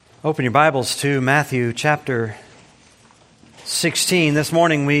Open your Bibles to Matthew chapter 16. This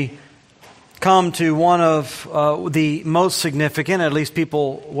morning we come to one of the most significant, at least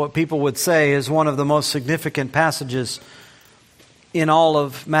what people would say is one of the most significant passages in all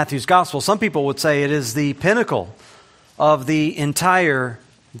of Matthew's gospel. Some people would say it is the pinnacle of the entire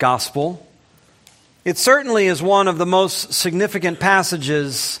gospel. It certainly is one of the most significant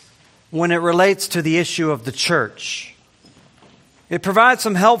passages when it relates to the issue of the church. It provides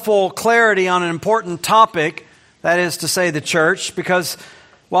some helpful clarity on an important topic, that is to say the church, because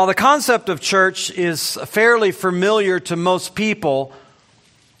while the concept of church is fairly familiar to most people,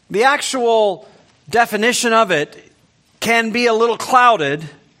 the actual definition of it can be a little clouded,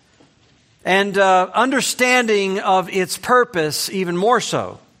 and understanding of its purpose even more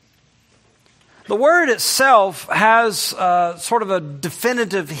so. The word itself has sort of a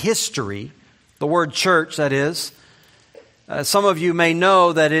definitive history, the word church, that is. Some of you may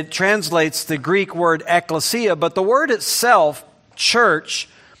know that it translates the Greek word ekklesia, but the word itself, church,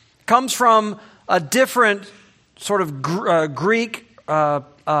 comes from a different sort of Greek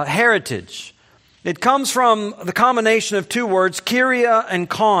heritage. It comes from the combination of two words, kyria and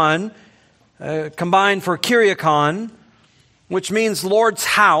kon, combined for kyriakon, which means Lord's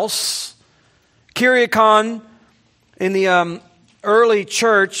house. Kyriakon in the early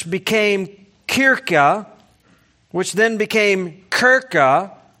church became kirka, which then became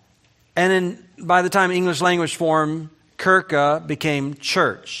kirka, and by the time English language formed, kirka became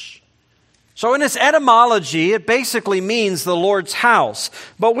church. So in its etymology, it basically means the Lord's house.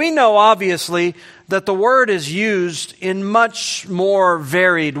 But we know, obviously, that the word is used in much more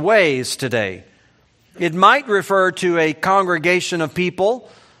varied ways today. It might refer to a congregation of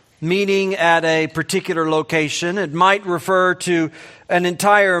people meeting at a particular location. It might refer to an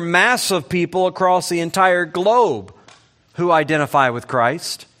entire mass of people across the entire globe who identify with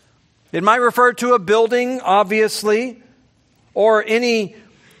Christ. It might refer to a building, obviously, or any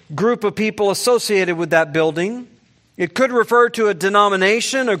group of people associated with that building. It could refer to a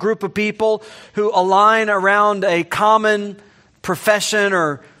denomination, a group of people who align around a common profession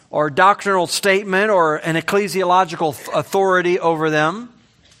or doctrinal statement or an ecclesiological authority over them.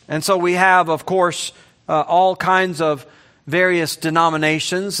 And so we have, of course, all kinds of various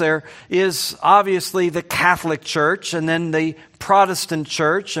denominations. There is obviously the Catholic Church and then the Protestant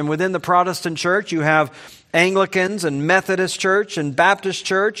Church. And within the Protestant Church, you have Anglicans and Methodist Church and Baptist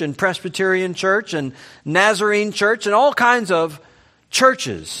Church and Presbyterian Church and Nazarene Church and all kinds of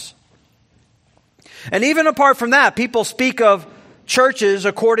churches. And even apart from that, people speak of churches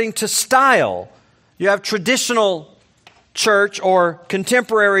according to style. You have traditional church or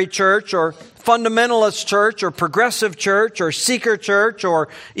contemporary church or fundamentalist church or progressive church or seeker church or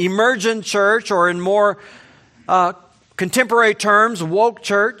emergent church or in more contemporary terms, woke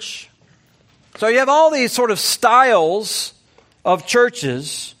church. So you have all these sort of styles of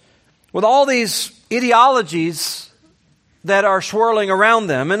churches with all these ideologies that are swirling around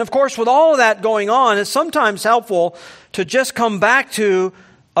them. And of course, with all of that going on, it's sometimes helpful to just come back to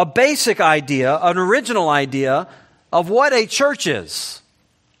a basic idea, an original idea of what a church is,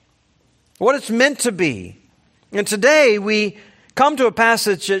 what it's meant to be. And today we come to a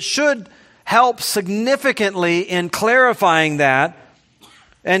passage that should help significantly in clarifying that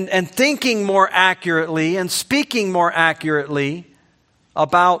and thinking more accurately and speaking more accurately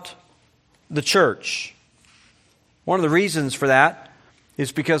about the church. One of the reasons for that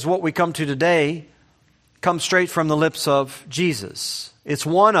is because what we come to today comes straight from the lips of Jesus. It's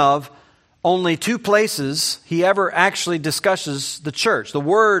one of only two places he ever actually discusses the church. The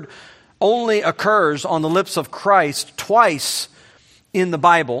word only occurs on the lips of Christ twice in the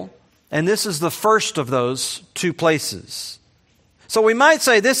Bible, and this is the first of those two places. So we might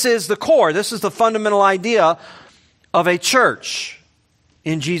say this is the core, this is the fundamental idea of a church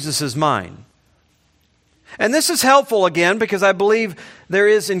in Jesus' mind. And this is helpful again because I believe there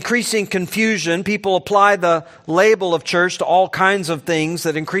is increasing confusion. People apply the label of church to all kinds of things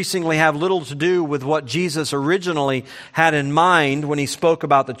that increasingly have little to do with what Jesus originally had in mind when he spoke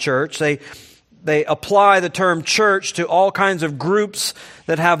about the church. They apply the term church to all kinds of groups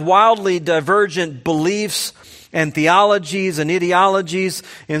that have wildly divergent beliefs and theologies and ideologies.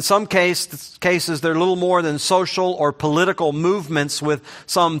 In some cases, they're little more than social or political movements with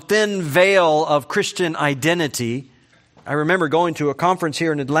some thin veil of Christian identity. I remember going to a conference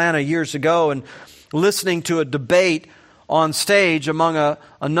here in Atlanta years ago and listening to a debate on stage among a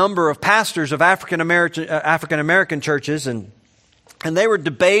number of pastors of African American churches, and they were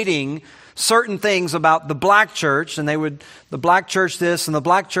debating certain things about the black church, and the black church this and the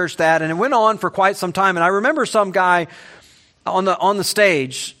black church that, and it went on for quite some time. And I remember some guy on the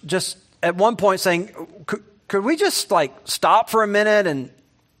stage, just at one point saying, could we just stop for a minute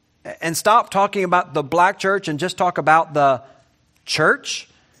and stop talking about the black church and just talk about the church?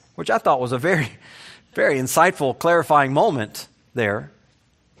 Which I thought was a very, very insightful, clarifying moment there.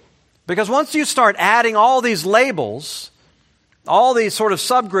 Because once you start adding all these labels, all these sort of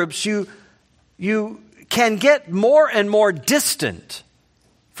subgroups, you can get more and more distant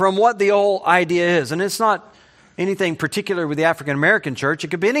from what the whole idea is. And it's not anything particular with the African American church. It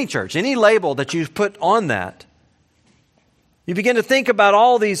could be any church, any label that you put on that. You begin to think about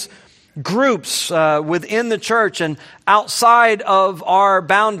all these groups within the church and outside of our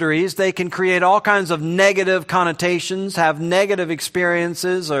boundaries. They can create all kinds of negative connotations, have negative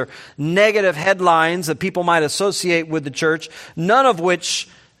experiences or negative headlines that people might associate with the church, none of which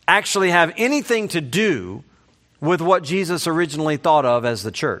actually have anything to do with what Jesus originally thought of as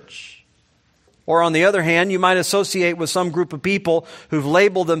the church. Or on the other hand, you might associate with some group of people who've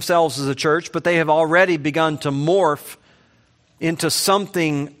labeled themselves as a church, but they have already begun to morph into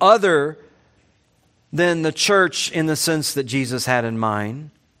something other than the church in the sense that Jesus had in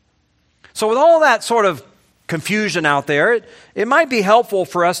mind. So with all that sort of confusion out there, it might be helpful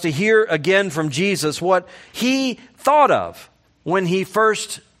for us to hear again from Jesus what he thought of when he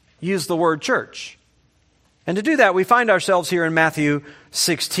first used the word church. And to do that, we find ourselves here in Matthew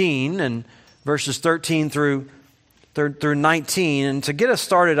 16 and verses 13 through 19. And to get us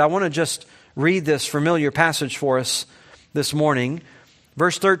started, I want to just read this familiar passage for us this morning.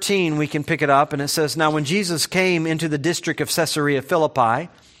 Verse 13, we can pick it up, and it says, "Now when Jesus came into the district of Caesarea Philippi,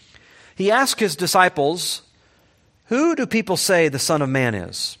 he asked his disciples, 'Who do people say the Son of Man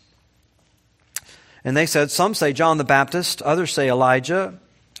is?' And they said, 'Some say John the Baptist, others say Elijah,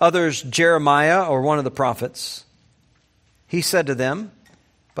 others Jeremiah or one of the prophets.' He said to them,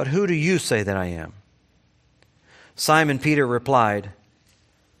 'But who do you say that I am?' Simon Peter replied,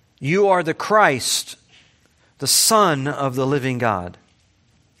 'You are the Christ, the Son of the living God.'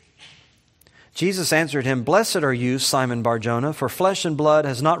 Jesus answered him, 'Blessed are you, Simon Bar-Jonah, for flesh and blood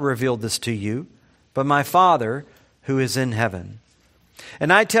has not revealed this to you, but my Father who is in heaven.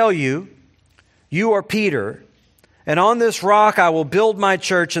 And I tell you, you are Peter, and on this rock I will build my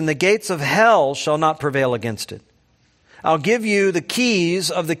church, and the gates of hell shall not prevail against it. I'll give you the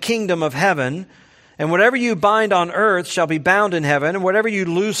keys of the kingdom of heaven, and whatever you bind on earth shall be bound in heaven, and whatever you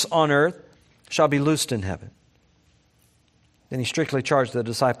loose on earth shall be loosed in heaven.' Then he strictly charged the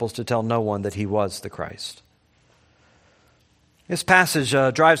disciples to tell no one that he was the Christ." This passage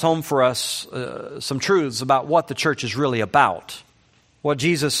drives home for us some truths about what the church is really about, what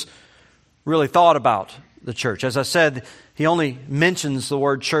Jesus really thought about the church. As I said, he only mentions the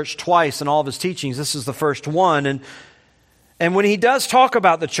word church twice in all of his teachings. This is the first one. And when he does talk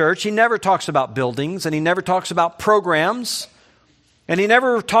about the church, he never talks about buildings, and he never talks about programs, and he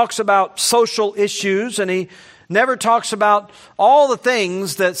never talks about social issues, and he never talks about all the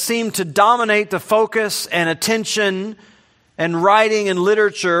things that seem to dominate the focus and attention and writing and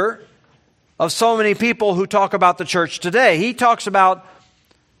literature of so many people who talk about the church today. He talks about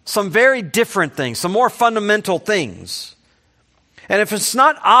some very different things, some more fundamental things. And if it's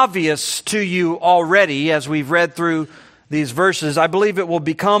not obvious to you already, as we've read through these verses, I believe it will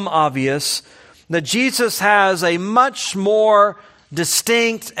become obvious that Jesus has a much more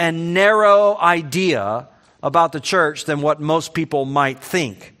distinct and narrow idea about the church than what most people might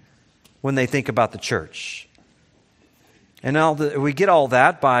think when they think about the church. And we get all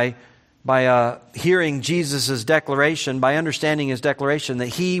that by hearing Jesus' declaration, by understanding his declaration that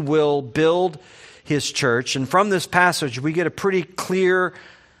he will build his church. And from this passage, we get a pretty clear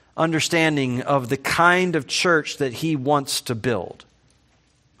understanding of the kind of church that he wants to build.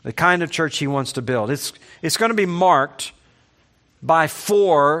 The kind of church he wants to build. It's going to be marked by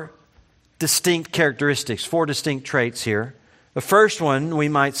four distinct characteristics, four distinct traits here. The first one, we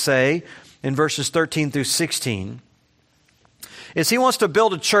might say, in verses 13 through 16, is he wants to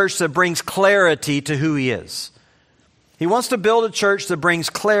build a church that brings clarity to who he is. He wants to build a church that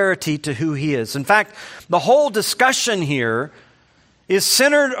brings clarity to who he is. In fact, the whole discussion here is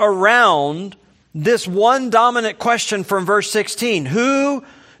centered around this one dominant question from verse 16. Who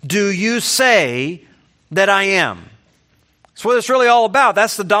do you say that I am? That's what it's really all about.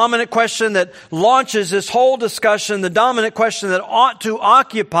 That's the dominant question that launches this whole discussion, the dominant question that ought to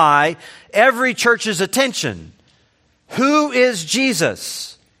occupy every church's attention. Who is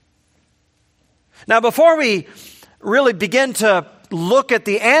Jesus? Now, before we really begin to look at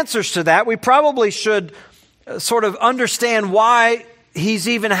the answers to that, we probably should sort of understand why he's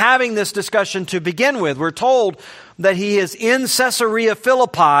even having this discussion to begin with. We're told that he is in Caesarea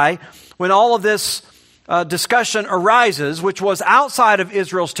Philippi when all of this discussion arises, which was outside of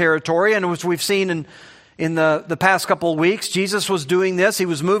Israel's territory, and as we've seen in the past couple of weeks, Jesus was doing this. He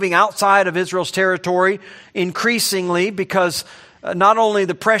was moving outside of Israel's territory increasingly because not only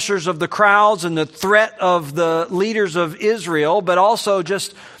the pressures of the crowds and the threat of the leaders of Israel, but also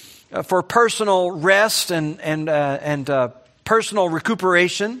just for personal rest and personal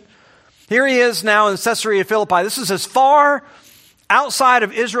recuperation. Here he is now in Caesarea Philippi. This is as far outside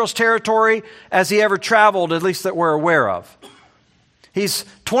of Israel's territory as he ever traveled, at least that we're aware of. He's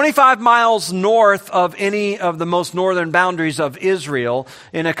 25 miles north of any of the most northern boundaries of Israel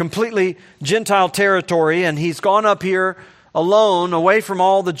in a completely Gentile territory, and he's gone up here alone, away from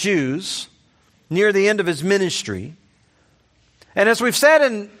all the Jews, near the end of his ministry. And as we've said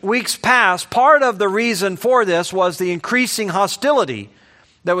in weeks past, part of the reason for this was the increasing hostility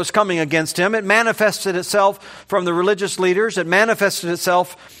that was coming against him. It manifested itself from the religious leaders. It manifested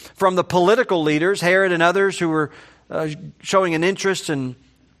itself from the political leaders, Herod and others who were showing an interest in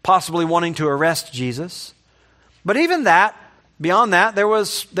possibly wanting to arrest Jesus. But even that, beyond that, there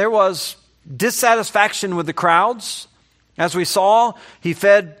was dissatisfaction with the crowds. As we saw, he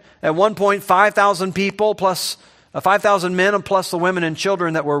fed at one point 5,000 people plus 5,000 men and plus the women and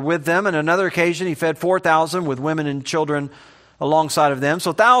children that were with them. And another occasion, he fed 4,000 with women and children alongside of them.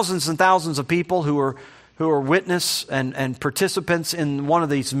 So thousands and thousands of people who were witness and participants in one of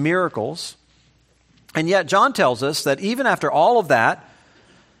these miracles. And yet John tells us that even after all of that,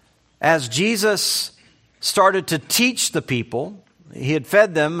 as Jesus started to teach the people, he had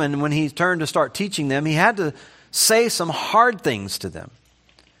fed them, and when he turned to start teaching them, he had to say some hard things to them.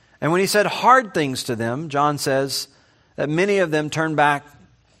 And when he said hard things to them, John says that many of them turned back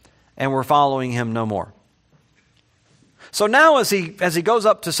and were following him no more. So now as he goes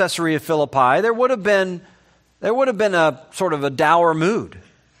up to Caesarea Philippi, there would have been a sort of a dour mood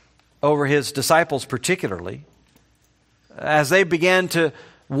over his disciples particularly, as they began to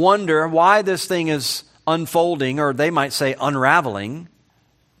wonder why this thing is unfolding, or they might say unraveling,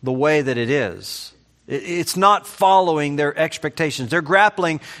 the way that it is. It's not following their expectations. They're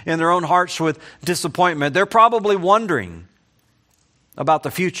grappling in their own hearts with disappointment. They're probably wondering about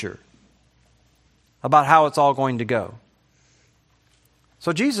the future, about how it's all going to go.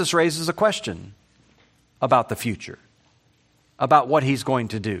 So Jesus raises a question about the future, about what he's going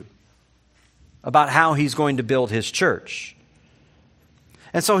to do, about how he's going to build his church.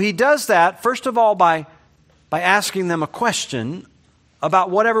 And so he does that, first of all, by asking them a question about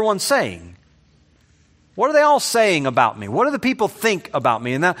what everyone's saying. What are they all saying about me? What do the people think about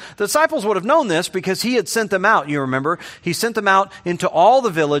me? And the disciples would have known this because he had sent them out, you remember. He sent them out into all the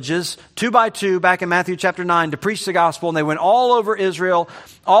villages, 2 by 2, back in Matthew chapter 9, to preach the gospel. And they went all over Israel,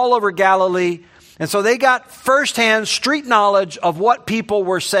 all over Galilee. And so they got firsthand street knowledge of what people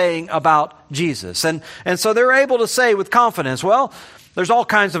were saying about Jesus. And so they're able to say with confidence, well, there's all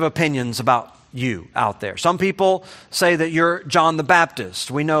kinds of opinions about you out there. Some people say that you're John the Baptist.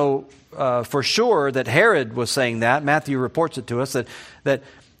 We know for sure that Herod was saying that. Matthew reports it to us that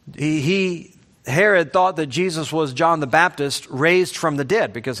Herod thought that Jesus was John the Baptist raised from the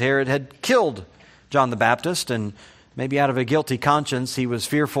dead because Herod had killed John the Baptist, and maybe out of a guilty conscience he was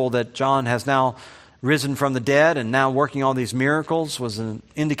fearful that John has now risen from the dead and now working all these miracles was an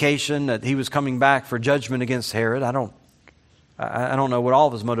indication that he was coming back for judgment against Herod. I don't know what all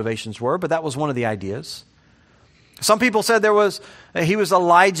of his motivations were, but that was one of the ideas. Some people said he was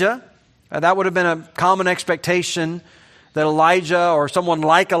Elijah. That would have been a common expectation that Elijah or someone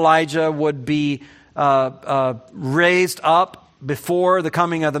like Elijah would be raised up before the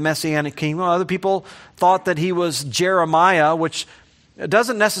coming of the Messianic kingdom. Other people thought that he was Jeremiah, which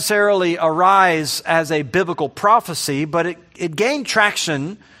doesn't necessarily arise as a biblical prophecy, but it gained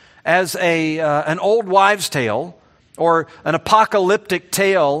traction as an old wives' tale or an apocalyptic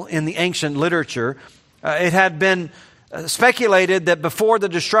tale in the ancient literature. It had been speculated that before the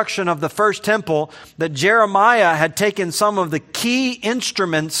destruction of the first temple, that Jeremiah had taken some of the key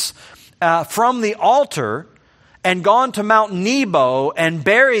instruments from the altar and gone to Mount Nebo and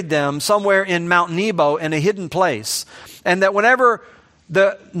buried them somewhere in Mount Nebo in a hidden place. And that whenever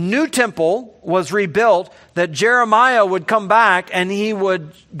the new temple was rebuilt, that Jeremiah would come back and he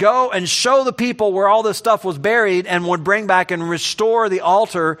would go and show the people where all this stuff was buried and would bring back and restore the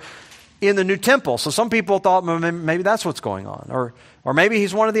altar in the new temple. So some people thought maybe that's what's going on. Or maybe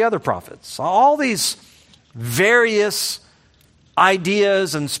he's one of the other prophets. All these various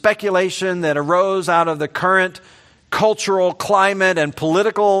ideas and speculation that arose out of the current cultural climate and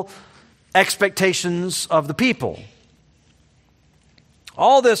political expectations of the people.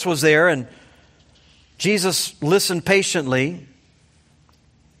 All this was there, and Jesus listened patiently.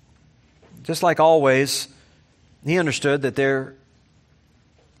 Just like always, he understood that there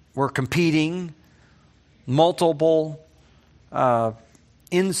were competing, multiple,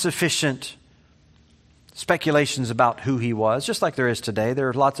 insufficient speculations about who he was, just like there is today. There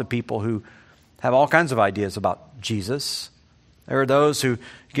are lots of people who have all kinds of ideas about Jesus. There are those who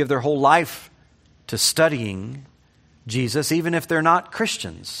give their whole life to studying Jesus, even if they're not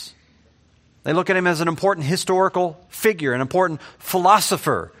Christians. They look at him as an important historical figure, an important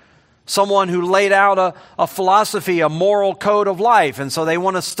philosopher, someone who laid out a philosophy, a moral code of life, and so they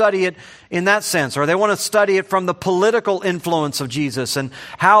want to study it in that sense, or they want to study it from the political influence of Jesus and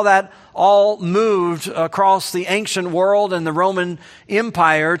how that all moved across the ancient world and the Roman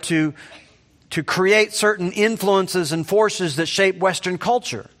Empire to create certain influences and forces that shape Western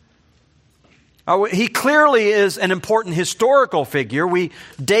culture. He clearly is an important historical figure. We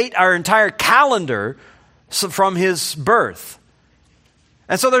date our entire calendar from his birth.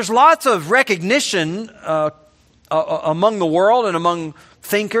 And so there's lots of recognition among the world and among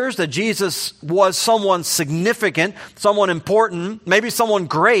thinkers that Jesus was someone significant, someone important, maybe someone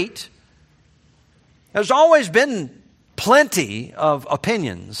great. There's always been plenty of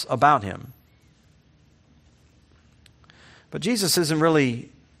opinions about him. But Jesus isn't really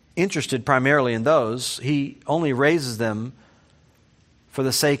interested primarily in those. He only raises them for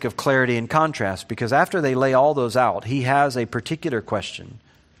the sake of clarity and contrast, because after they lay all those out, he has a particular question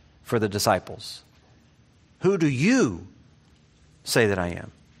for the disciples. Who do you say that I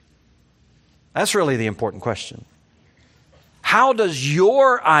am? That's really the important question. How does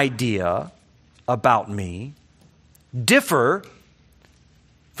your idea about me differ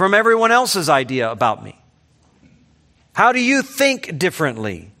from everyone else's idea about me? How do you think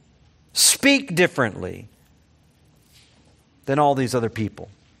differently, speak differently than all these other people?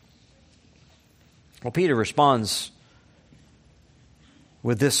 Well, Peter responds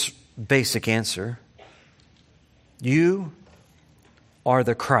with this basic answer. You are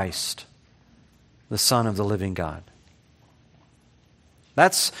the Christ, the Son of the living God.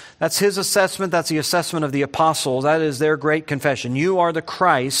 That's his assessment. That's the assessment of the apostles. That is their great confession. You are the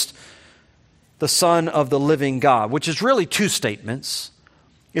Christ, the Son of the living God, which is really two statements.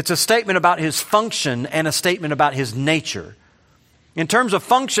 It's a statement about his function and a statement about his nature. In terms of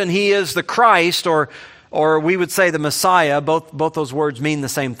function, he is the Christ, or we would say the Messiah. Both those words mean the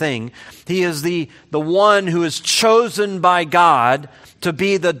same thing. He is the one who is chosen by God to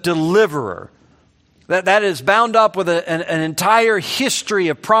be the deliverer. That is bound up with an entire history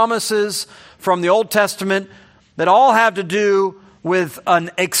of promises from the Old Testament that all have to do with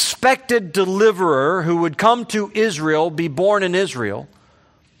an expected deliverer who would come to Israel, be born in Israel.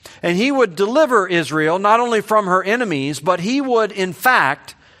 And he would deliver Israel not only from her enemies, but he would, in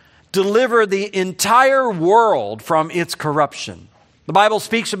fact, deliver the entire world from its corruption. The Bible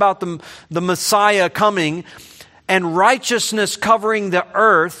speaks about the Messiah coming and righteousness covering the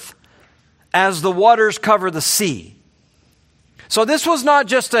earth as the waters cover the sea. So this was not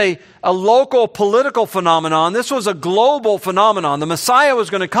just a local political phenomenon. This was a global phenomenon. The Messiah was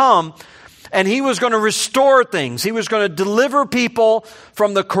going to come and he was going to restore things. He was going to deliver people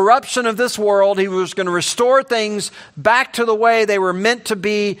from the corruption of this world. He was going to restore things back to the way they were meant to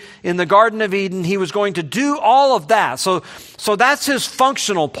be in the Garden of Eden. He was going to do all of that. So that's his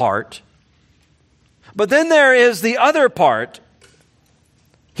functional part. But then there is the other part,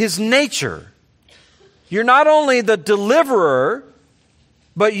 his nature. You're not only the deliverer,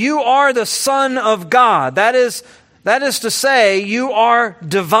 but you are the Son of God. That is to say, you are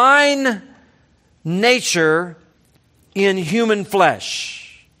divine nature in human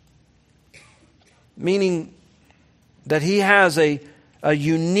flesh. Meaning that he has a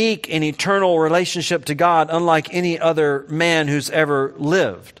unique and eternal relationship to God, unlike any other man who's ever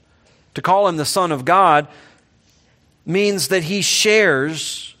lived. To call him the Son of God means that he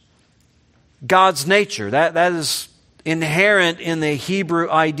shares God's nature. That is inherent in the Hebrew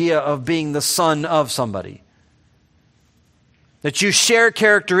idea of being the son of somebody. That you share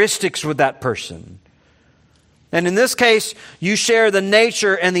characteristics with that person. And in this case, you share the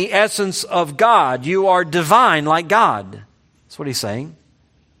nature and the essence of God. You are divine like God. That's what he's saying.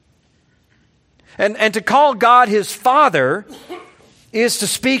 And to call God his Father is to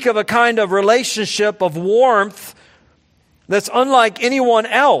speak of a kind of relationship of warmth that's unlike anyone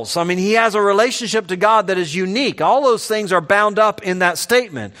else. I mean, he has a relationship to God that is unique. All those things are bound up in that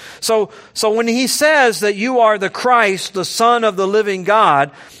statement. So when he says that you are the Christ, the Son of the living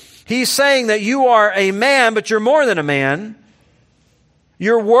God, he's saying that you are a man, but you're more than a man.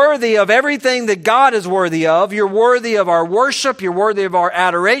 You're worthy of everything that God is worthy of. You're worthy of our worship. You're worthy of our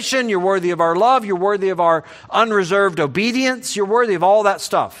adoration. You're worthy of our love. You're worthy of our unreserved obedience. You're worthy of all that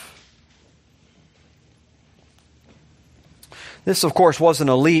stuff. This, of course, wasn't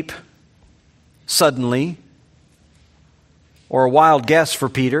a leap suddenly or a wild guess for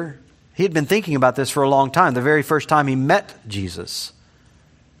Peter. He had been thinking about this for a long time. The very first time he met Jesus,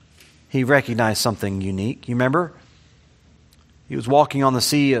 he recognized something unique. You remember? He was walking on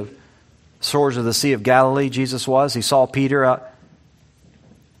the shores of the Sea of Galilee, Jesus was. He saw Peter out.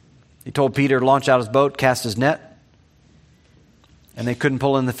 He told Peter to launch out his boat, cast his net, and they couldn't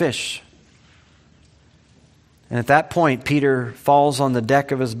pull in the fish. And at that point, Peter falls on the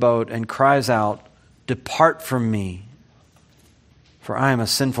deck of his boat and cries out, "Depart from me, for I am a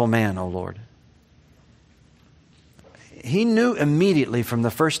sinful man, O Lord." He knew immediately from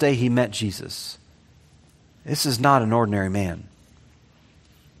the first day he met Jesus, this is not an ordinary man.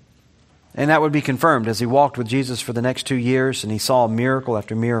 And that would be confirmed as he walked with Jesus for the next 2 years and he saw miracle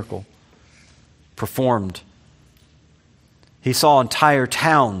after miracle performed. He saw entire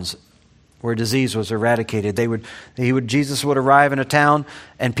towns where disease was eradicated. Jesus would arrive in a town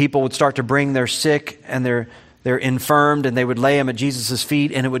and people would start to bring their sick and their infirmed, and they would lay them at Jesus'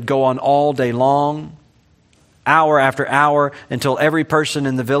 feet, and it would go on all day long, hour after hour, until every person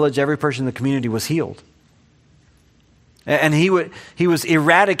in the village, every person in the community was healed. And he was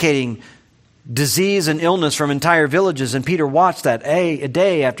eradicating disease and illness from entire villages, and Peter watched that a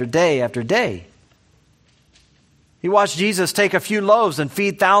day after day after day. He watched Jesus take a few loaves and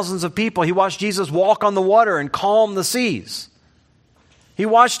feed thousands of people. He watched Jesus walk on the water and calm the seas. He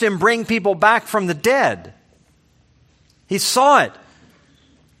watched him bring people back from the dead. He saw it.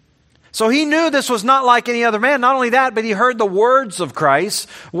 So he knew this was not like any other man. Not only that, but he heard the words of Christ,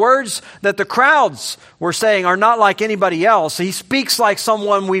 words that the crowds were saying are not like anybody else. He speaks like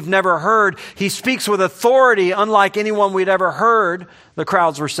someone we've never heard. He speaks with authority unlike anyone we'd ever heard, the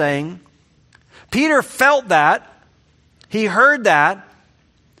crowds were saying. Peter felt that. He heard that.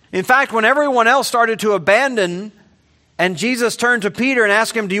 In fact, when everyone else started to abandon and Jesus turned to Peter and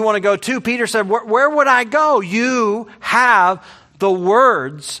asked him, "Do you want to go too?" Peter said, "Where would I go? You have the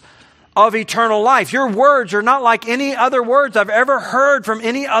words of eternal life. Your words are not like any other words I've ever heard from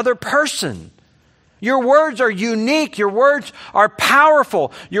any other person. Your words are unique. Your words are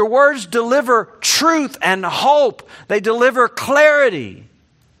powerful. Your words deliver truth and hope. They deliver clarity.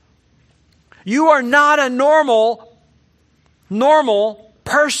 You are not a normal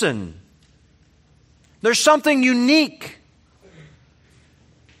person. There's something unique."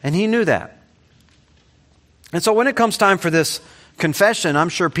 And he knew that. And so when it comes time for this confession, I'm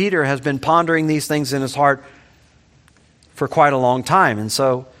sure Peter has been pondering these things in his heart for quite a long time. And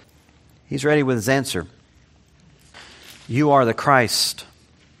so he's ready with his answer. You are the Christ,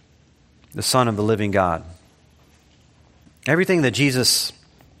 the Son of the living God. Everything that Jesus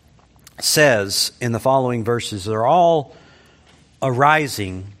says in the following verses are all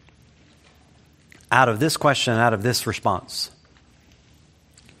arising out of this question, out of this response.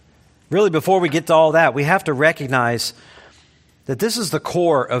 Really, before we get to all that, we have to recognize that this is the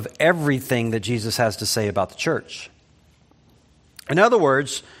core of everything that Jesus has to say about the church. In other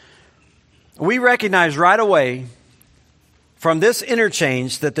words, we recognize right away from this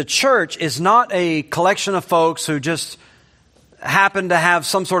interchange that the church is not a collection of folks who just happen to have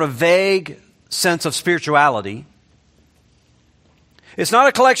some sort of vague sense of spirituality. It's not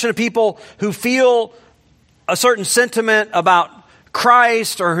a collection of people who feel a certain sentiment about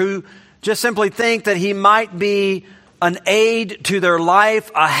Christ or who just simply think that he might be an aid to their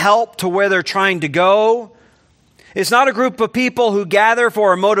life, a help to where they're trying to go. It's not a group of people who gather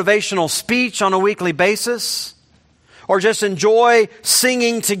for a motivational speech on a weekly basis or just enjoy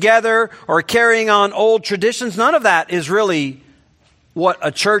singing together or carrying on old traditions. None of that is really what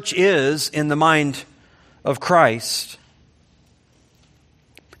a church is in the mind of Christ.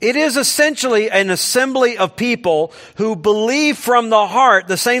 It is essentially an assembly of people who believe from the heart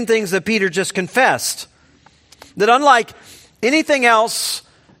the same things that Peter just confessed. That unlike anything else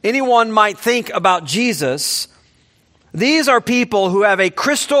anyone might think about Jesus, these are people who have a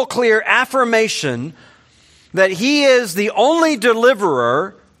crystal clear affirmation that he is the only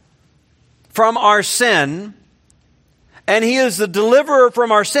deliverer from our sin, and he is the deliverer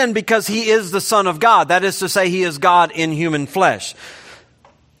from our sin because he is the Son of God. That is to say, he is God in human flesh.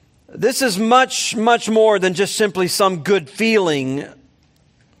 This is much, much more than just simply some good feeling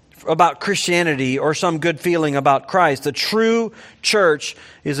about Christianity or some good feeling about Christ. The true church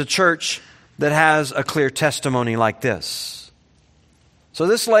is a church that has a clear testimony like this. So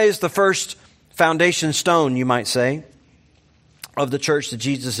this lays the first foundation stone, you might say, of the church that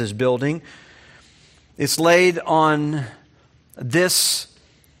Jesus is building. It's laid on this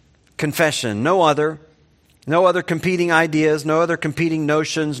confession, no other competing ideas, no other competing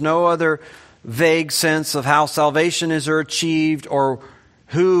notions, no other vague sense of how salvation is achieved or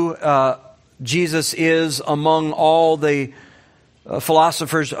who Jesus is among all the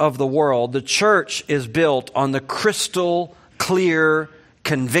philosophers of the world. The church is built on the crystal clear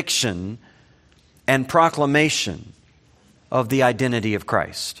conviction and proclamation of the identity of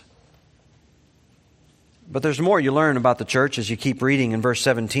Christ. But there's more you learn about the church as you keep reading in verse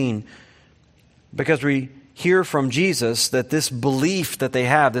 17, because we hear from Jesus that this belief that they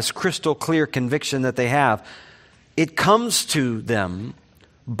have, this crystal clear conviction that they have, it comes to them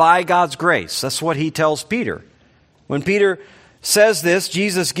by God's grace. That's what he tells Peter. When Peter says this,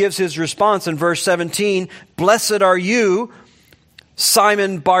 Jesus gives his response in verse 17, "Blessed are you,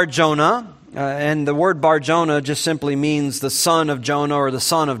 Simon Bar-Jonah." And the word Bar-Jonah just simply means the son of Jonah or the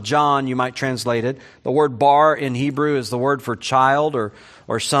son of John, you might translate it. The word bar in Hebrew is the word for child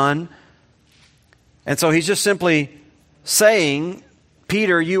or son. And so he's just simply saying,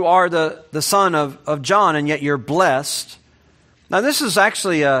 Peter, you are the son of John, and yet you're blessed. Now this is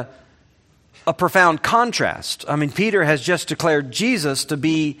actually a profound contrast. I mean, Peter has just declared Jesus to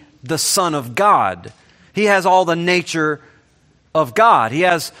be the Son of God. He has all the nature of God. He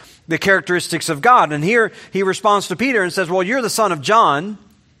has the characteristics of God. And here he responds to Peter and says, well, you're the son of John.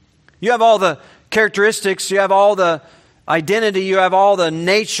 You have all the characteristics. You have all the identity. You have all the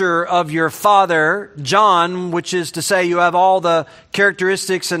nature of your father, John, which is to say you have all the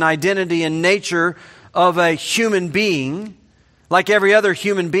characteristics and identity and nature of a human being, like every other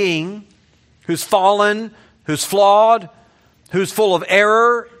human being who's fallen, who's flawed, who's full of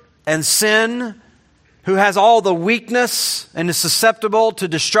error and sin, who has all the weakness and is susceptible to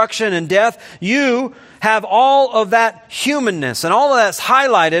destruction and death. You have all of that humanness, and all of that's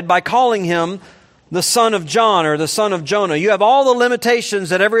highlighted by calling him the son of John or the son of Jonah. You have all the limitations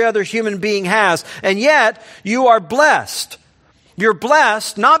that every other human being has, and yet you are blessed. You're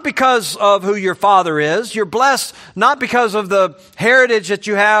blessed not because of who your father is. You're blessed not because of the heritage that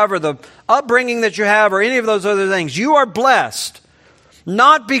you have or the upbringing that you have or any of those other things. You are blessed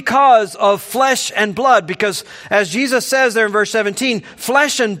not because of flesh and blood, because as Jesus says there in verse 17,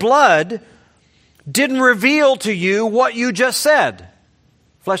 flesh and blood didn't reveal to you what you just said.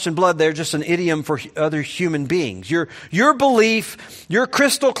 Flesh and blood, they're just an idiom for other human beings. Your belief, your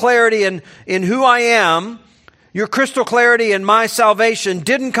crystal clarity in who I am, your crystal clarity in my salvation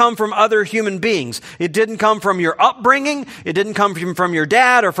didn't come from other human beings. It didn't come from your upbringing. It didn't come from your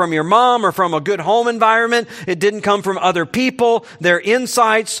dad or from your mom or from a good home environment. It didn't come from other people, their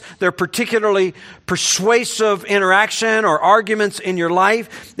insights, their particularly persuasive interaction or arguments in your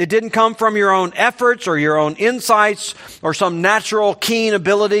life. It didn't come from your own efforts or your own insights or some natural keen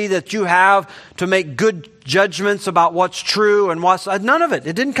ability that you have to make good judgments about what's true and what's... None of it.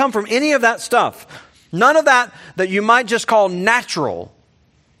 It didn't come from any of that stuff. None of that you might just call natural.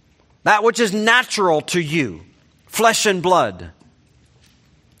 That which is natural to you. Flesh and blood.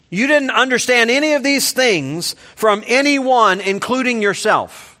 You didn't understand any of these things from anyone, including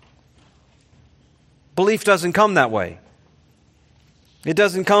yourself. Belief doesn't come that way. It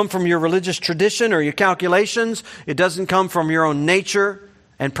doesn't come from your religious tradition or your calculations. It doesn't come from your own nature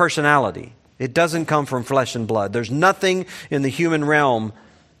and personality. It doesn't come from flesh and blood. There's nothing in the human realm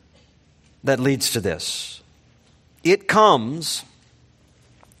that leads to this. It comes,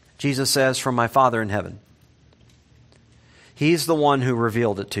 Jesus says, from my Father in heaven. He's the one who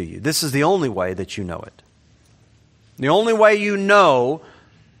revealed it to you. This is the only way that you know it. The only way you know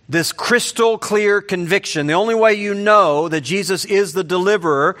this crystal clear conviction, the only way you know that Jesus is the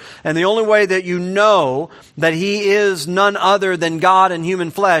deliverer, and the only way that you know that He is none other than God in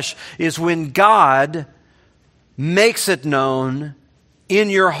human flesh is when God makes it known in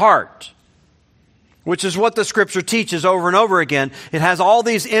your heart. Which is what the Scripture teaches over and over again. It has all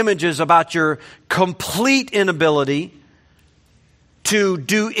these images about your complete inability to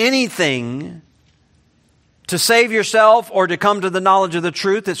do anything to save yourself or to come to the knowledge of the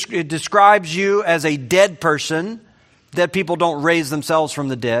truth. It describes you as a dead person. Dead people don't raise themselves from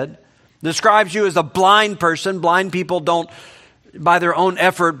the dead. It describes you as a blind person. Blind people don't, by their own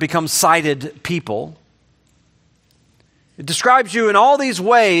effort, become sighted people. It describes you in all these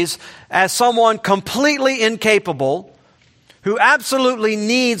ways as someone completely incapable who absolutely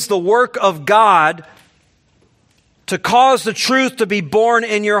needs the work of God to cause the truth to be born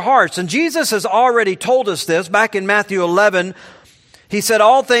in your hearts. And Jesus has already told us this back in Matthew 11. He said,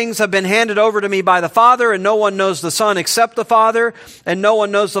 all things have been handed over to me by the Father, and no one knows the Son except the Father, and no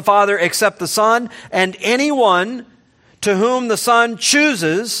one knows the Father except the Son, and anyone to whom the Son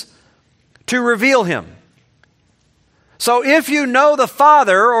chooses to reveal Him. So if you know the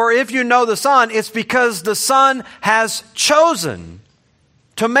Father or if you know the Son, it's because the Son has chosen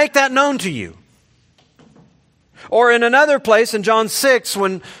to make that known to you. Or in another place in John 6,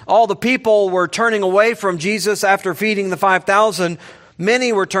 when all the people were turning away from Jesus after feeding the 5,000,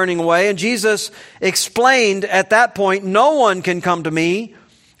 many were turning away, and Jesus explained at that point, no one can come to me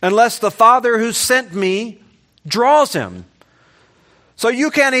unless the Father who sent me draws him. So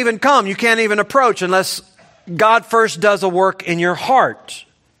you can't even come, you can't even approach unless God first does a work in your heart.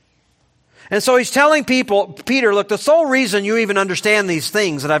 And so he's telling Peter, look, the sole reason you even understand these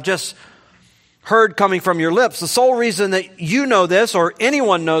things that I've just heard coming from your lips, the sole reason that you know this or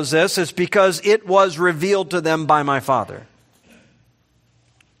anyone knows this is because it was revealed to them by my Father.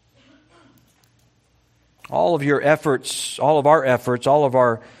 All of your efforts, all of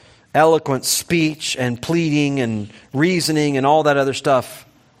our eloquent speech and pleading and reasoning and all that other stuff,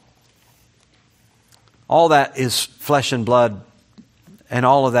 all that is flesh and blood, and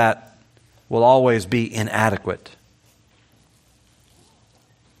all of that will always be inadequate.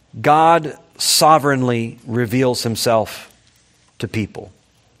 God sovereignly reveals himself to people.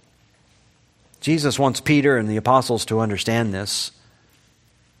 Jesus wants Peter and the apostles to understand this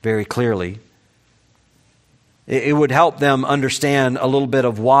very clearly. It would help them understand a little bit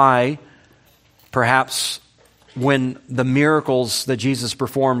of why, perhaps, when the miracles that Jesus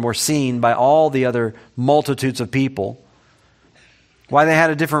performed were seen by all the other multitudes of people, why they had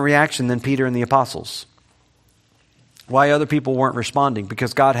a different reaction than Peter and the apostles. Why other people weren't responding,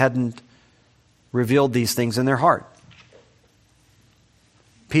 because God hadn't revealed these things in their heart.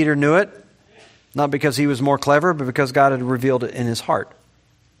 Peter knew it, not because he was more clever, but because God had revealed it in his heart.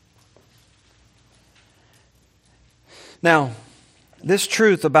 Now, this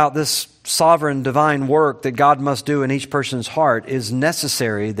truth about this sovereign divine work that God must do in each person's heart is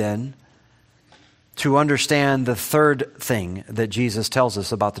necessary then to understand the third thing that Jesus tells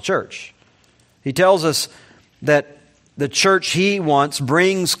us about the church. He tells us that the church he wants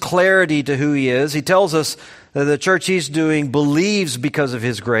brings clarity to who he is. He tells us that the church he's doing believes because of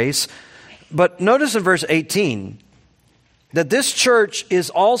his grace. But notice in verse 18 that this church is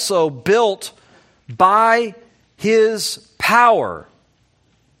also built by his power.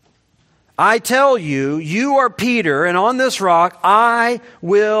 I tell you, you are Peter, and on this rock I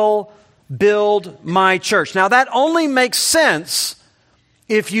will build my church. Now that only makes sense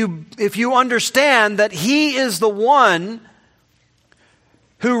if you understand that he is the one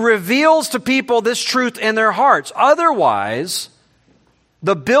who reveals to people this truth in their hearts. Otherwise,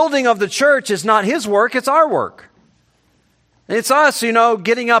 the building of the church is not his work, it's our work. It's us,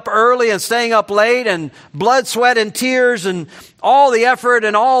 getting up early and staying up late and blood, sweat, and tears and all the effort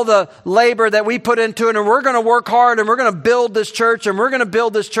and all the labor that we put into it. And we're going to work hard and we're going to build this church and we're going to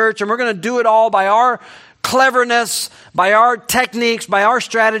build this church and we're going to do it all by our cleverness, by our techniques, by our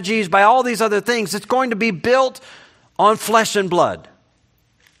strategies, by all these other things. It's going to be built on flesh and blood.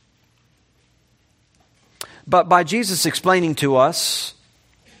 But by Jesus explaining to us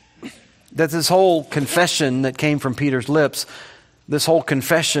that this whole confession that came from Peter's lips, this whole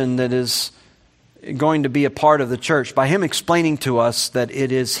confession that is going to be a part of the church, by him explaining to us that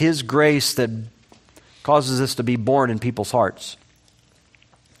it is his grace that causes this to be born in people's hearts,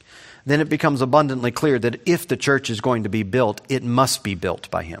 then it becomes abundantly clear that if the church is going to be built, it must be built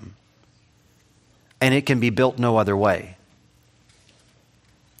by him. And it can be built no other way.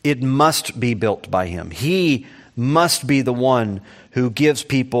 It must be built by him. He must be the one who gives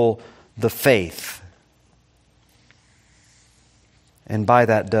people the faith, and by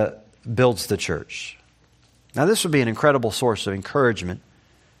that builds the church. Now this would be an incredible source of encouragement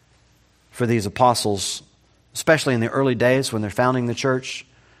for these apostles, especially in the early days when they're founding the church,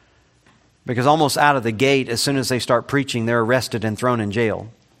 because almost out of the gate, as soon as they start preaching, they're arrested and thrown in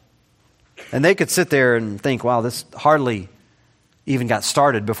jail. And they could sit there and think, wow, this hardly even got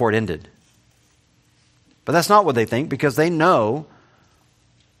started before it ended. But that's not what they think, because they know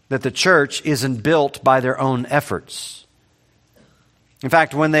that the church isn't built by their own efforts. In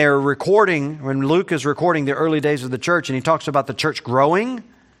fact, when Luke is recording the early days of the church and he talks about the church growing,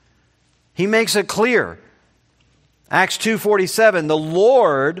 he makes it clear. Acts 2:47, the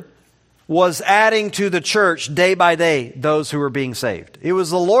Lord was adding to the church day by day those who were being saved. It was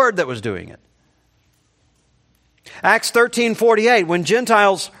the Lord that was doing it. Acts 13:48, when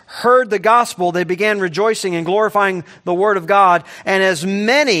Gentiles heard the gospel, they began rejoicing and glorifying the word of God, and as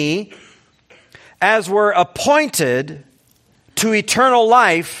many as were appointed to eternal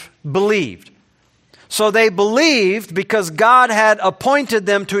life believed. So they believed because God had appointed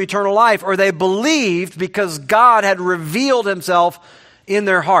them to eternal life, or they believed because God had revealed himself in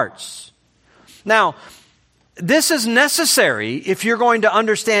their hearts. Now, this is necessary if you're going to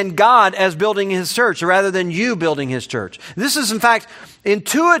understand God as building His church rather than you building His church. This is, in fact,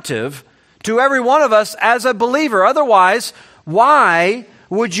 intuitive to every one of us as a believer. Otherwise, why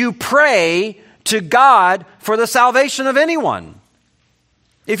would you pray to God for the salvation of anyone?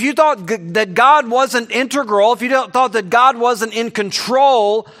 If you thought that God wasn't integral, if you thought that God wasn't in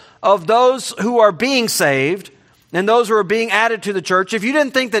control of those who are being saved and those who are being added to the church, if you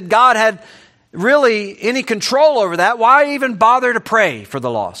didn't think that God had really any control over that, why even bother to pray for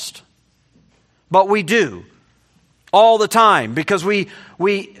the lost? But we do all the time because we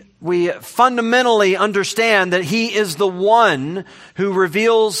fundamentally understand that He is the one who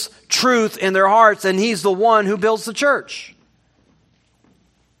reveals truth in their hearts, and He's the one who builds the church.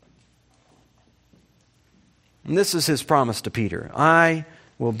 And this is His promise to Peter. I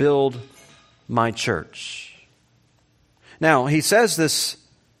will build my church. Now, He says this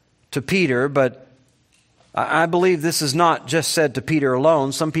to Peter, but I believe this is not just said to Peter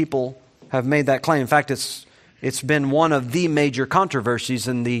alone. Some people have made that claim. In fact, it's been one of the major controversies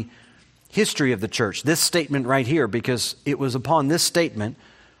in the history of the church, this statement right here, because it was upon this statement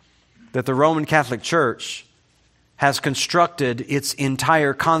that the Roman Catholic Church has constructed its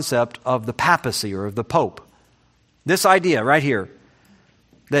entire concept of the papacy or of the Pope. This idea right here,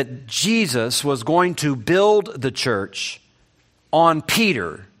 that Jesus was going to build the church on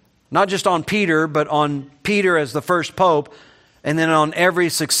Peter, not just on Peter, but on Peter as the first pope, and then on every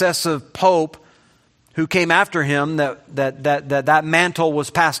successive pope who came after him that mantle was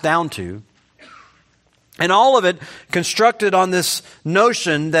passed down to. And all of it constructed on this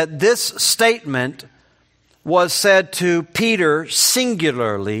notion that this statement was said to Peter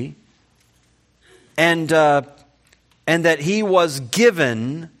singularly, and that he was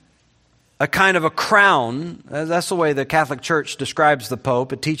given a kind of a crown. That's the way the Catholic Church describes the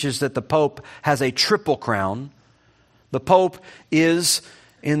Pope. It teaches that the Pope has a triple crown. The Pope is,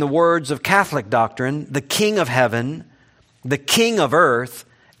 in the words of Catholic doctrine, the King of heaven, the King of earth,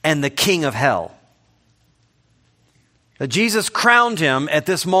 and the King of hell. That Jesus crowned him at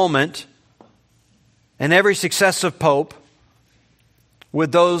this moment, and every successive Pope,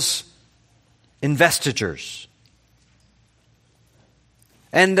 with those investitures.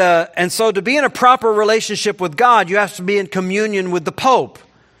 And so to be in a proper relationship with God, you have to be in communion with the Pope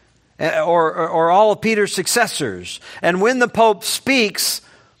or all of Peter's successors. And when the Pope speaks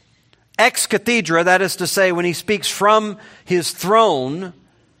ex cathedra, that is to say, when he speaks from his throne,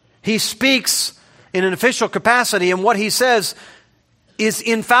 he speaks in an official capacity, and what he says is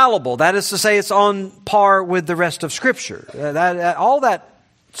infallible. That is to say, it's on par with the rest of Scripture. All that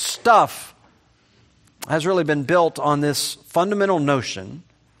stuff has really been built on this fundamental notion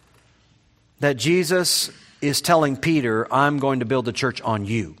that Jesus is telling Peter, I'm going to build the church on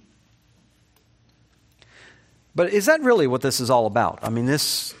you. But is that really what this is all about? I mean,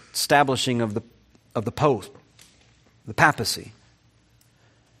 this establishing of the Pope, the papacy.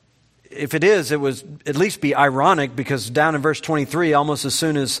 If it is, it would at least be ironic, because down in verse 23, almost as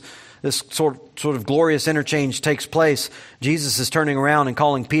soon as this sort of glorious interchange takes place, Jesus is turning around and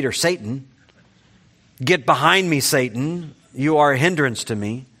calling Peter Satan. Get behind me, Satan. You are a hindrance to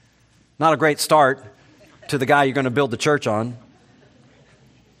me. Not a great start to the guy you're going to build the church on.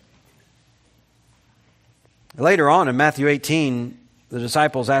 Later on in Matthew 18, the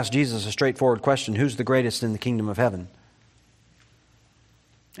disciples asked Jesus a straightforward question: who's the greatest in the kingdom of heaven?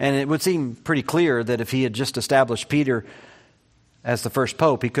 And it would seem pretty clear that if he had just established Peter as the first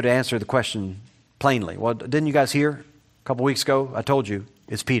pope, he could have answered the question plainly. Well, didn't you guys hear a couple weeks ago? I told you,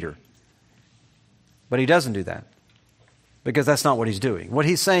 it's Peter. But he doesn't do that, because that's not what he's doing. What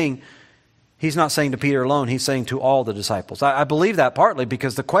he's saying, he's not saying to Peter alone, he's saying to all the disciples. I believe that partly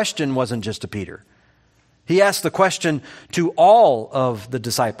because the question wasn't just to Peter. He asked the question to all of the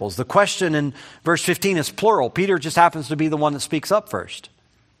disciples. The question in verse 15 is plural. Peter just happens to be the one that speaks up first.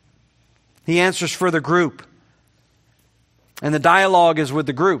 He answers for the group. And the dialogue is with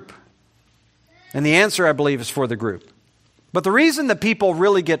the group. And the answer, I believe, is for the group. But the reason that people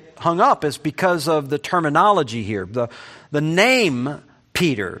really get hung up is because of the terminology here. The name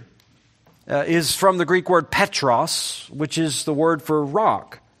Peter is from the Greek word Petros, which is the word for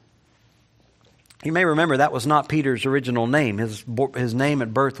rock. You may remember that was not Peter's original name. His name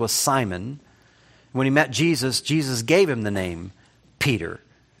at birth was Simon. When he met Jesus, Jesus gave him the name Peter.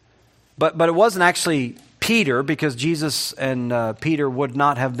 But it wasn't actually Peter, because Jesus and Peter would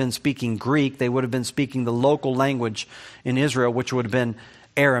not have been speaking Greek. They would have been speaking the local language in Israel, which would have been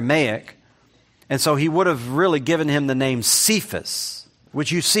Aramaic. And so he would have really given him the name Cephas,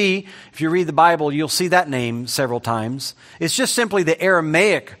 which you see, if you read the Bible, you'll see that name several times. It's just simply the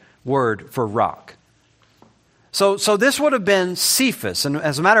Aramaic word for rock. So this would have been Cephas. And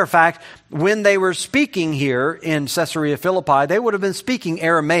as a matter of fact, when they were speaking here in Caesarea Philippi, they would have been speaking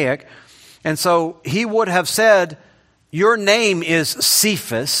Aramaic. And so he would have said, your name is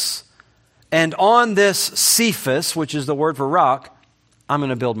Cephas, and on this Cephas, which is the word for rock, I'm going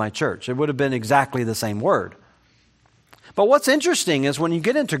to build my church. It would have been exactly the same word. But what's interesting is when you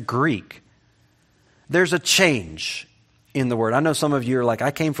get into Greek, there's a change in the word. I know some of you are like,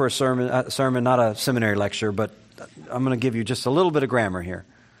 I came for a sermon, not a seminary lecture, but I'm going to give you just a little bit of grammar here.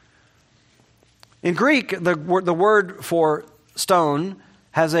 In Greek, the word for stone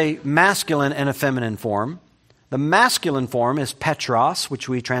has a masculine and a feminine form. The masculine form is Petros, which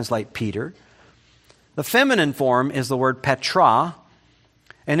we translate Peter. The feminine form is the word Petra,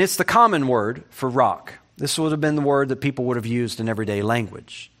 and it's the common word for rock. This would have been the word that people would have used in everyday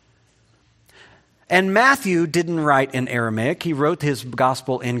language. And Matthew didn't write in Aramaic. He wrote his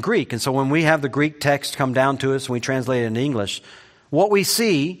gospel in Greek. And so when we have the Greek text come down to us and we translate it into English, what we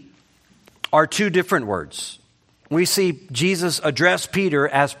see are two different words. We see Jesus address Peter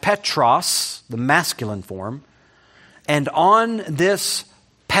as Petros, the masculine form, and on this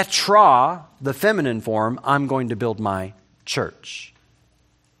Petra, the feminine form, I'm going to build my church.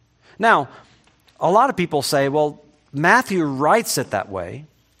 Now, a lot of people say, well, Matthew writes it that way,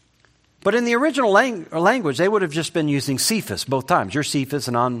 but in the original language, they would have just been using Cephas both times. You're Cephas,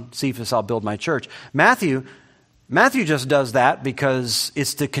 and on Cephas I'll build my church. Matthew just does that because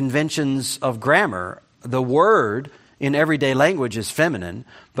it's the conventions of grammar. The word in everyday language is feminine,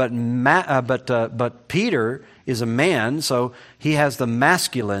 but Peter is a man, so he has the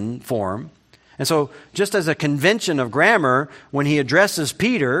masculine form. And so just as a convention of grammar, when he addresses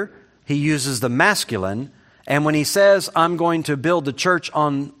Peter, he uses the masculine. And when he says, I'm going to build the church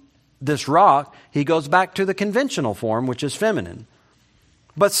on this rock, he goes back to the conventional form, which is feminine.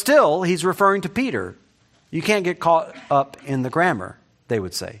 But still, he's referring to Peter. You can't get caught up in the grammar, they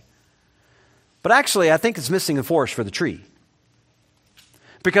would say. But actually, I think it's missing the forest for the tree.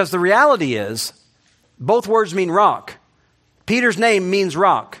 Because the reality is, both words mean rock. Peter's name means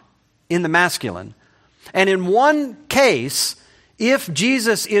rock in the masculine. And in one case, if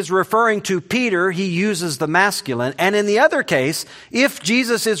Jesus is referring to Peter, he uses the masculine. And in the other case, if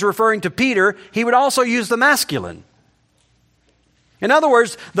Jesus is referring to Peter, he would also use the masculine. In other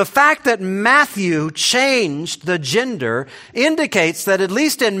words, the fact that Matthew changed the gender indicates that, at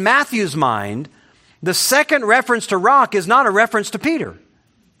least in Matthew's mind, the second reference to rock is not a reference to Peter.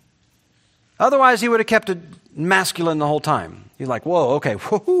 Otherwise, he would have kept it masculine the whole time. He's like, whoa, okay,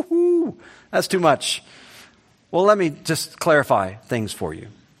 whoo, that's too much. Well, let me just clarify things for you.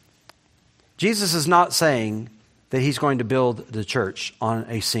 Jesus is not saying that he's going to build the church on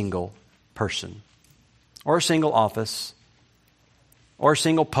a single person, or a single office, or a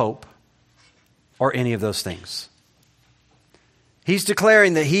single pope, or any of those things. He's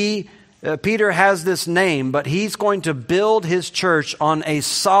declaring that Peter has this name, but he's going to build his church on a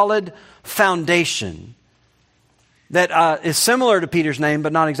solid foundation that is similar to Peter's name,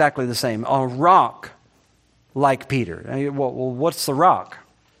 but not exactly the same. A rock like Peter. Well, what's the rock?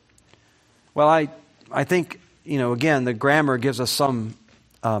 Well, I think, again, the grammar gives us some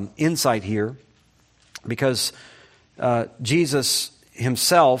insight here, because Jesus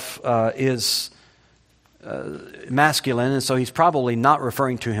himself is masculine, and so he's probably not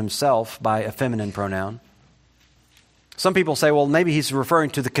referring to himself by a feminine pronoun. Some people say, well, maybe he's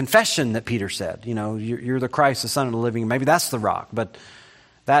referring to the confession that Peter said. You're the Christ, the Son of the living. Maybe that's the rock, but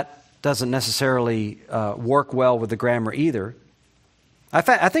that doesn't necessarily work well with the grammar either. I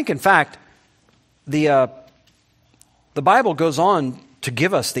think, in fact, the Bible goes on to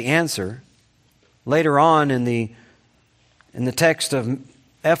give us the answer. Later on in the text of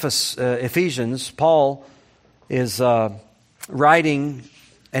Ephesians, Paul is writing,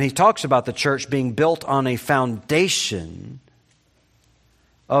 and he talks about the church being built on a foundation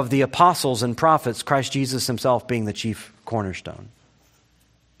of the apostles and prophets, Christ Jesus himself being the chief cornerstone.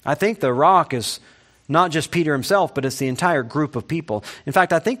 I think the rock is not just Peter himself, but it's the entire group of people. In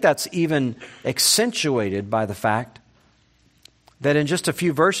fact, I think that's even accentuated by the fact that in just a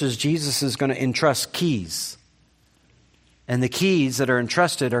few verses, Jesus is going to entrust keys. And the keys that are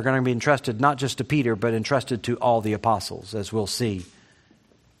entrusted are going to be entrusted not just to Peter, but entrusted to all the apostles, as we'll see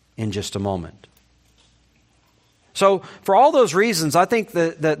in just a moment. So for all those reasons, I think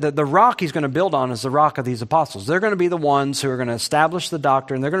that the rock he's going to build on is the rock of these apostles. They're going to be the ones who are going to establish the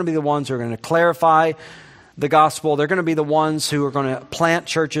doctrine. They're going to be the ones who are going to clarify the gospel. They're going to be the ones who are going to plant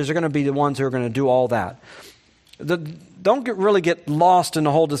churches. They're going to be the ones who are going to do all that. Don't really get lost in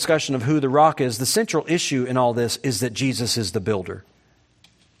the whole discussion of who the rock is. The central issue in all this is that Jesus is the builder.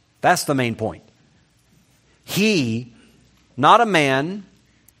 That's the main point. He, not a man,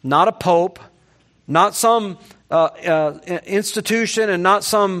 not a pope, not some institution and not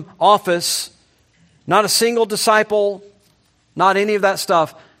some office, not a single disciple, not any of that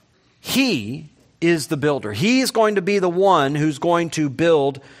stuff. He is the builder. He is going to be the one who's going to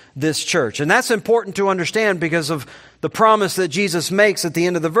build this church. And that's important to understand because of the promise that Jesus makes at the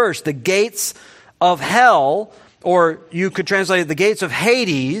end of the verse. The gates of hell, or you could translate it, the gates of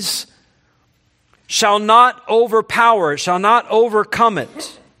Hades, shall not overpower it, shall not overcome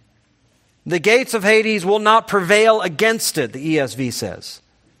it. The gates of Hades will not prevail against it, the ESV says.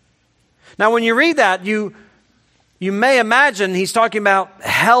 Now, when you read that, you may imagine he's talking about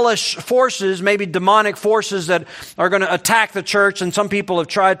hellish forces, maybe demonic forces that are going to attack the church. And some people have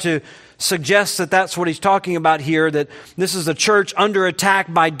tried to suggest that that's what he's talking about here, that this is a church under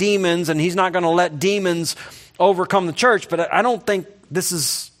attack by demons and he's not going to let demons overcome the church. But I don't think this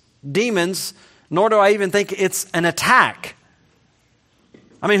is demons, nor do I even think it's an attack.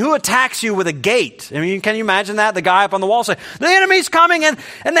 I mean, who attacks you with a gate? I mean, can you imagine that? The guy up on the wall say, the enemy's coming and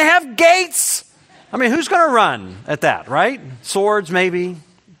they have gates. I mean, who's going to run at that, right? Swords, maybe,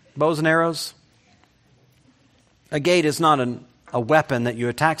 bows and arrows. A gate is not a weapon that you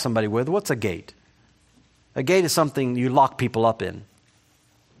attack somebody with. What's a gate? A gate is something you lock people up in.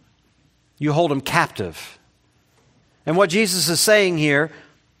 You hold them captive. And what Jesus is saying here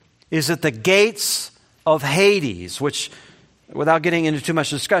is that the gates of Hades, which, without getting into too much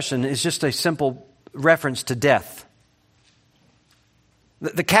discussion, is just a simple reference to death.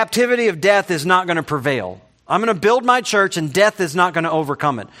 The captivity of death is not going to prevail. I'm going to build my church and death is not going to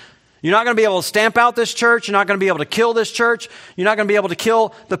overcome it. You're not going to be able to stamp out this church. You're not going to be able to kill this church. You're not going to be able to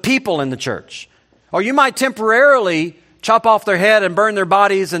kill the people in the church. Or you might temporarily chop off their head and burn their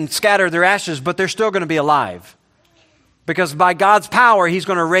bodies and scatter their ashes, but they're still going to be alive. Because by God's power, He's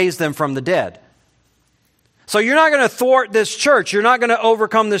going to raise them from the dead. So you're not going to thwart this church. You're not going to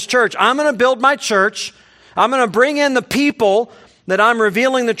overcome this church. I'm going to build my church. I'm going to bring in the people that I'm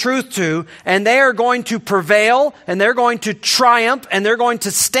revealing the truth to, and they are going to prevail, and they're going to triumph, and they're going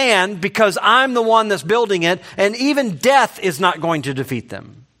to stand because I'm the one that's building it, and even death is not going to defeat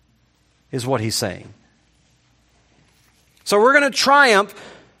them, is what he's saying. So we're going to triumph,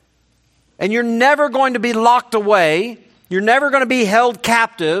 and you're never going to be locked away. You're never going to be held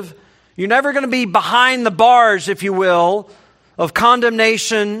captive. You're never going to be behind the bars, if you will, of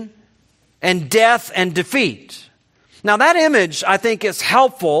condemnation and death and defeat. Now that image, I think, is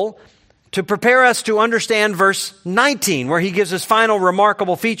helpful to prepare us to understand verse 19, where he gives his final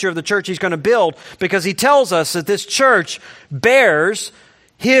remarkable feature of the church he's going to build, because he tells us that this church bears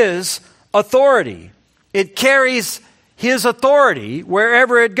his authority. It carries his authority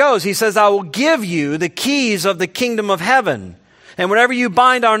wherever it goes. He says, I will give you the keys of the kingdom of heaven. And whatever you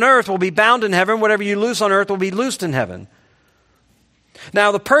bind on earth will be bound in heaven. Whatever you loose on earth will be loosed in heaven.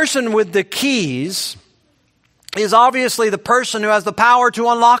 Now the person with the keys is obviously the person who has the power to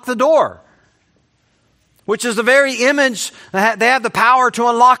unlock the door, which is the very image. They have the power to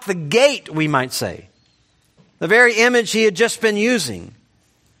unlock the gate, we might say. The very image he had just been using.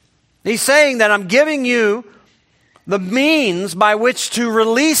 He's saying that I'm giving you the means by which to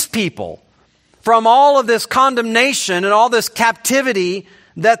release people from all of this condemnation and all this captivity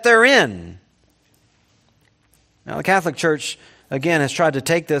that they're in. Now, the Catholic Church, again, has tried to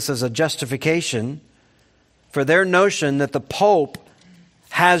take this as a justification for their notion that the Pope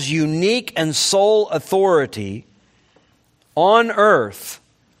has unique and sole authority on earth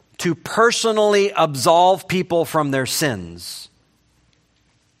to personally absolve people from their sins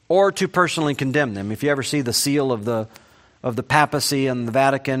or to personally condemn them. If you ever see the seal of the papacy and the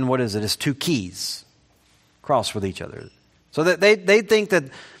Vatican, what is it? It's two keys crossed with each other. So that they think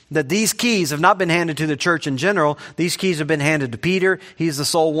that these keys have not been handed to the church in general. These keys have been handed to Peter. He's the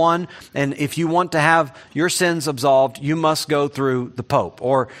sole one. And if you want to have your sins absolved, you must go through the Pope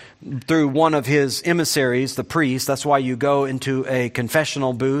or through one of his emissaries, the priest. That's why you go into a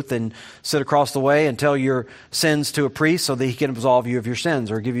confessional booth and sit across the way and tell your sins to a priest so that he can absolve you of your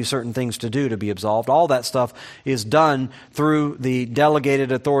sins or give you certain things to do to be absolved. All that stuff is done through the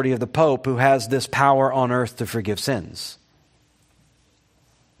delegated authority of the Pope, who has this power on earth to forgive sins.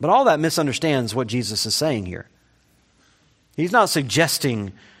 But all that misunderstands what Jesus is saying here. He's not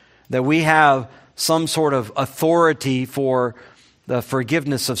suggesting that we have some sort of authority for the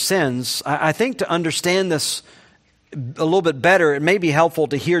forgiveness of sins. I think to understand this a little bit better, it may be helpful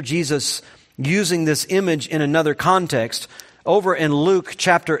to hear Jesus using this image in another context. Over in Luke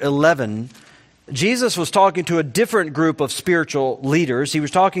chapter 11, Jesus was talking to a different group of spiritual leaders. He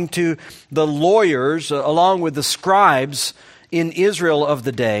was talking to the lawyers along with the scribes in Israel of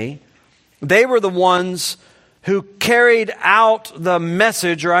the day. They were the ones who carried out the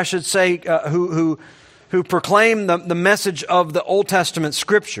message, or I should say, who proclaimed the message of the Old Testament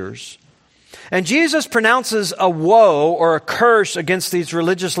scriptures. And Jesus pronounces a woe or a curse against these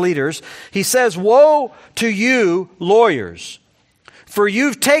religious leaders. He says, "Woe to you, lawyers, for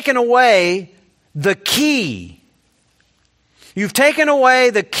you've taken away the key. You've taken away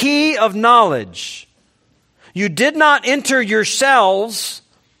the key of knowledge. You did not enter yourselves,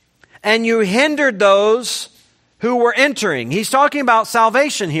 and you hindered those who were entering." He's talking about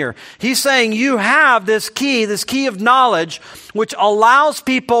salvation here. He's saying you have this key of knowledge, which allows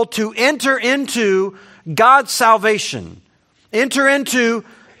people to enter into God's salvation, enter into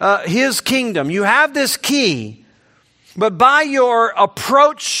His kingdom. You have this key, but by your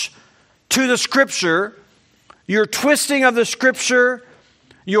approach to the Scripture, your twisting of the Scripture,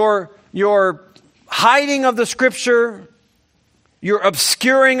 your hiding of the Scripture, your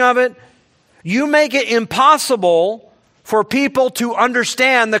obscuring of it, you make it impossible for people to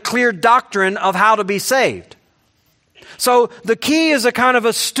understand the clear doctrine of how to be saved. So the key is a kind of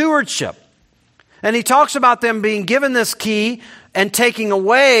a stewardship. And he talks about them being given this key and taking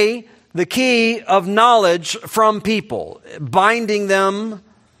away the key of knowledge from people, binding them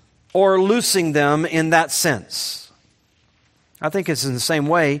or loosing them in that sense. I think it's in the same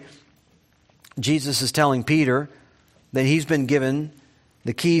way Jesus is telling Peter that he's been given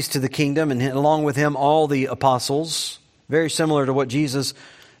the keys to the kingdom, and along with him all the apostles, very similar to what Jesus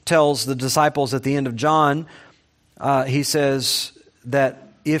tells the disciples at the end of John. He says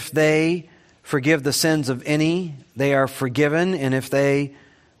that if they forgive the sins of any, they are forgiven, and if they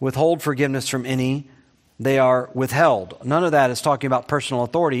withhold forgiveness from any, they are withheld. None of that is talking about personal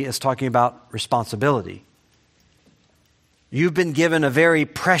authority, it's talking about responsibility. You've been given a very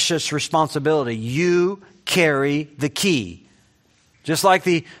precious responsibility. You carry the key. Just like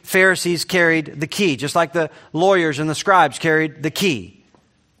the Pharisees carried the key. Just like the lawyers and the scribes carried the key.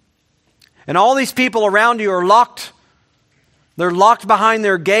 And all these people around you are locked. They're locked behind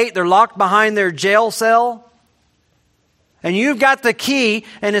their gate. They're locked behind their jail cell. And you've got the key,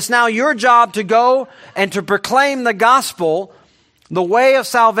 and it's now your job to go and to proclaim the gospel, the way of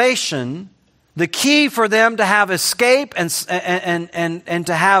salvation, the key for them to have escape and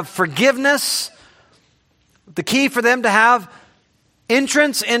to have forgiveness, the key for them to have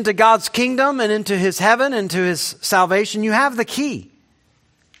entrance into God's kingdom and into His heaven, into His salvation. You have the key.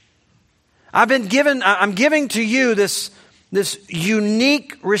 I'm giving to you this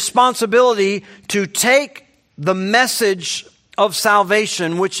unique responsibility to take the message of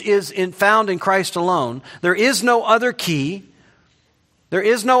salvation, which is found in Christ alone. There is no other key. There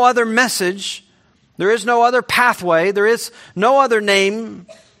is no other message. There is no other pathway. There is no other name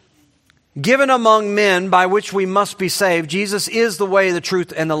given among men by which we must be saved. Jesus is the way, the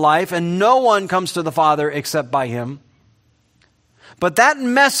truth, and the life, and no one comes to the Father except by Him. But that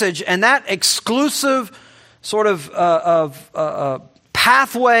message and that exclusive sort of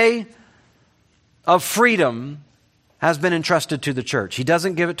pathway of freedom has been entrusted to the church. He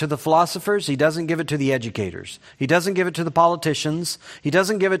doesn't give it to the philosophers. He doesn't give it to the educators. He doesn't give it to the politicians. He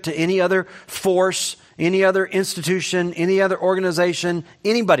doesn't give it to any other force, any other institution, any other organization,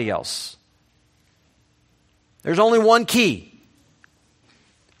 anybody else. There's only one key.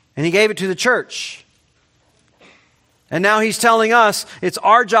 And He gave it to the church. And now He's telling us it's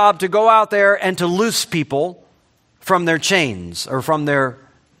our job to go out there and to loose people from their chains or from their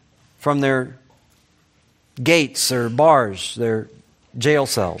gates or bars, their jail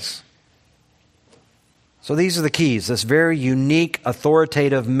cells. So these are the keys, this very unique,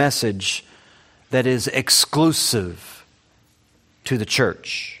 authoritative message that is exclusive to the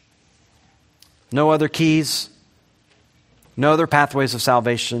church. No other keys, no other pathways of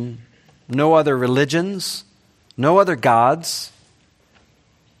salvation, no other religions, no other gods,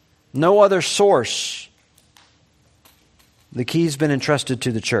 no other source. The key's been entrusted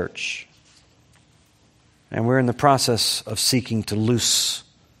to the church. And we're in the process of seeking to loose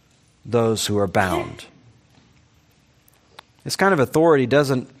those who are bound. This kind of authority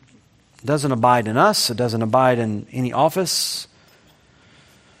doesn't abide in us. It doesn't abide in any office.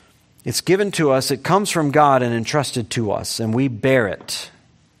 It's given to us. It comes from God and entrusted to us. And we bear it.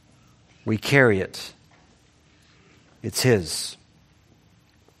 We carry it. It's His.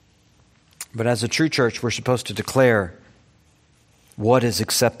 But as a true church, we're supposed to declare what is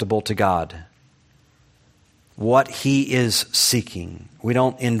acceptable to God. What He is seeking. We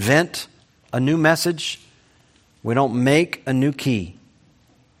don't invent a new message. We don't make a new key.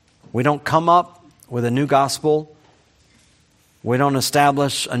 We don't come up with a new gospel. We don't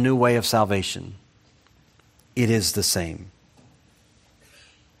establish a new way of salvation. It is the same.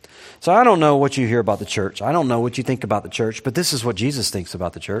 So I don't know what you hear about the church. I don't know what you think about the church, but this is what Jesus thinks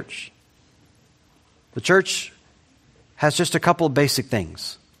about the church. The church has just a couple of basic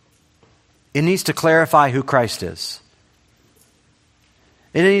things. It needs to clarify who Christ is.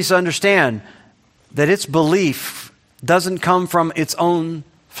 It needs to understand that its belief doesn't come from its own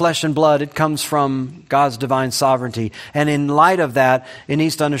flesh and blood. It comes from God's divine sovereignty. And in light of that, it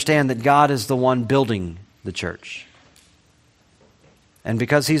needs to understand that God is the one building the church. And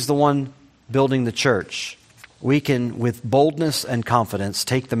because He's the one building the church, we can, with boldness and confidence,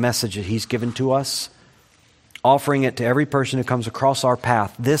 take the message that He's given to us, offering it to every person who comes across our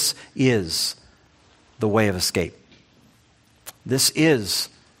path. This is the way of escape. This is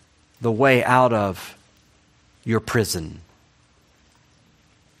the way out of your prison.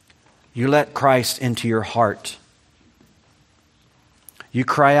 You let Christ into your heart. You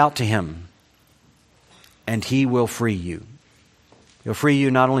cry out to Him, and He will free you. He'll free you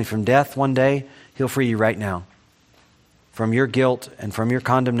not only from death one day, He'll free you right now. From your guilt and from your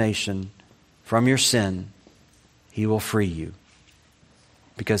condemnation, from your sin, He will free you.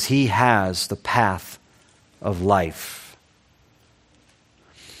 Because He has the path of life.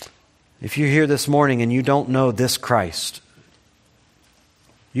 If you're here this morning and you don't know this Christ,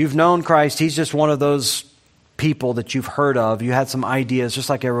 you've known Christ, He's just one of those people that you've heard of. You had some ideas, just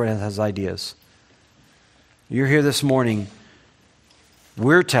like everyone has ideas. You're here this morning,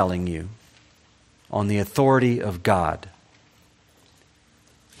 we're telling you on the authority of God,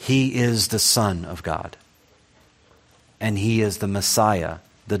 He is the Son of God. And He is the Messiah,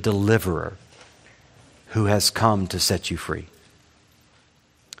 the deliverer, who has come to set you free.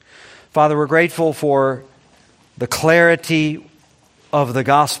 Father, we're grateful for the clarity of the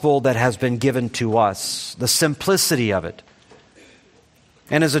gospel that has been given to us, the simplicity of it.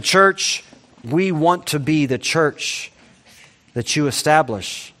 And as a church, we want to be the church that You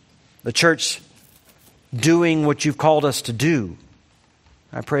establish, the church doing what You've called us to do.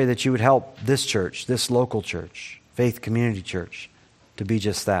 I pray that You would help this church, this local church, Faith Community Church, to be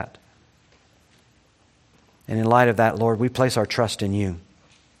just that. And in light of that, Lord, we place our trust in You,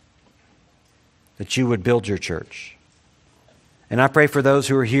 that You would build Your church. And I pray for those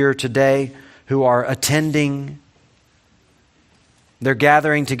who are here today who are attending. They're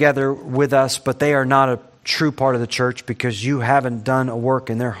gathering together with us, but they are not a true part of the church because You haven't done a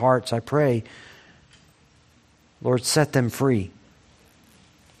work in their hearts. I pray, Lord, set them free.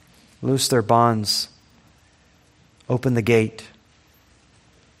 Loose their bonds. Open the gate.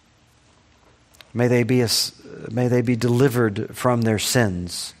 May they be delivered from their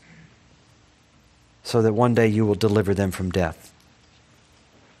sins, so that one day You will deliver them from death.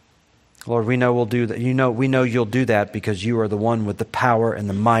 Lord, we know we'll do that. We know You'll do that because You are the one with the power and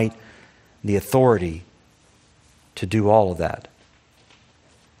the might, and the authority to do all of that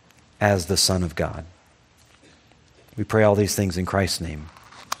as the Son of God. We pray all these things in Christ's name.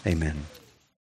 Amen.